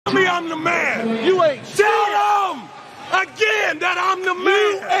Tell me I'm the man. You ain't shit. Tell them again that I'm the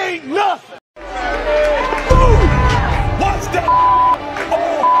man. You ain't nothing. Watch that.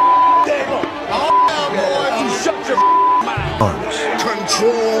 Oh, damn. You shut your mouth.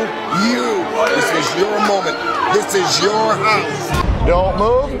 Control you. This is your moment. This is your house. Don't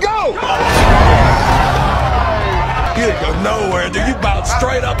move. Go. You ain't go nowhere, dude. You bounced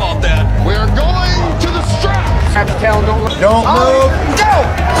straight up off that. We're going to the strap. Have to tell them Don't move. Go.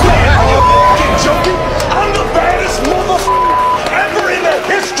 Man, are you fucking joking? I'm the baddest motherfucker ever in the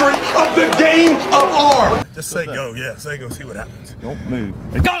history of the game of arm. Just say go, yeah. Say go, see what happens. Don't move.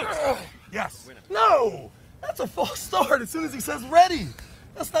 Go! Yes. No! That's a false start as soon as he says ready.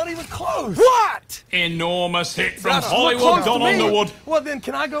 That's not even close. What? Enormous hit from That's Hollywood close Don to me. Underwood. Well, then,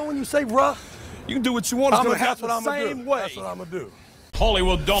 can I go when you say rough? You can do what you want. It's I'm gonna gonna have happen the the same same way. way. That's what I'm gonna do.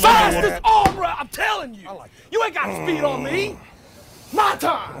 Hollywood Don Underwood. Fastest arm wrap, I'm telling you. I like that. You ain't got speed on me. My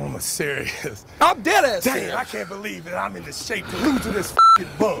time. I'm serious. I'm dead ass Damn, serious. I can't believe that I'm in the shape to lose to this fucking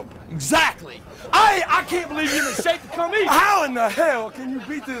bum. Exactly. I can't believe you're in shape to come eat. How in the hell can you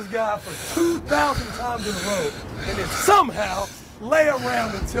beat this guy for 2,000 times in a row and then somehow lay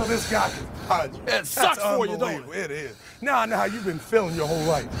around until this guy can punch? It sucks That's for you, don't it? unbelievable. It is. Now you've been feeling your whole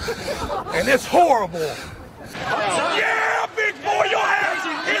life. And it's horrible. Yeah, big boy, your ass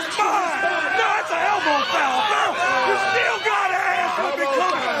is mine. No, it's an elbow foul. No, you still got ass, big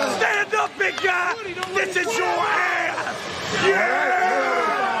boy. Stand up, big guy. This is your ass.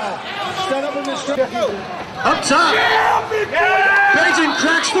 Yeah. Stand up in this strap. Up top. Yeah, big boy. Bagent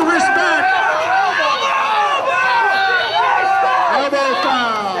cracks the wrist back. Elbow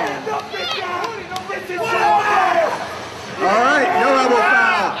foul. Stand up, big guy. This is your ass. All right, no elbow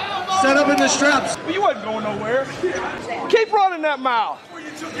foul. Set up in the straps. You wasn't going nowhere. Keep running that mouth.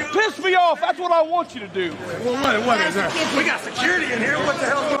 Piss me off. That's what I want you to do. Well, what is that? We got security in here. What the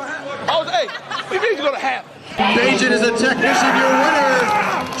hell's going to happen? Oh, hey, what do you mean it's going to happen? Bagent is a technician, your winner.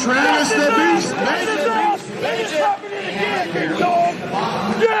 Travis the Beast. It's happening again, big dog.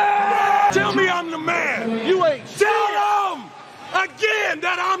 Yeah! Tell me I'm the man. You ain't shit. Tell them again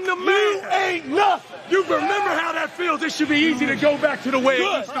that I'm the man. You ain't nothing. You remember how that feels. It should be easy to go back to the way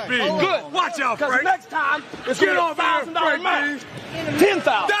it used to be. Good. Watch out, Because Frank. next time, it's Get going to on be there, $1,000 match. Frank.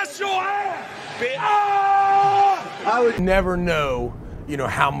 10,000. That's your ass. Ah! I would Never know,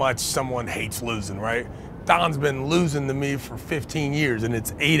 how much someone hates losing, right? Don's been losing to me for 15 years, and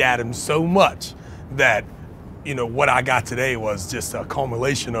it's ate at him so much that, what I got today was just a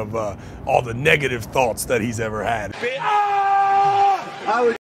culmination of all the negative thoughts that he's ever had. I would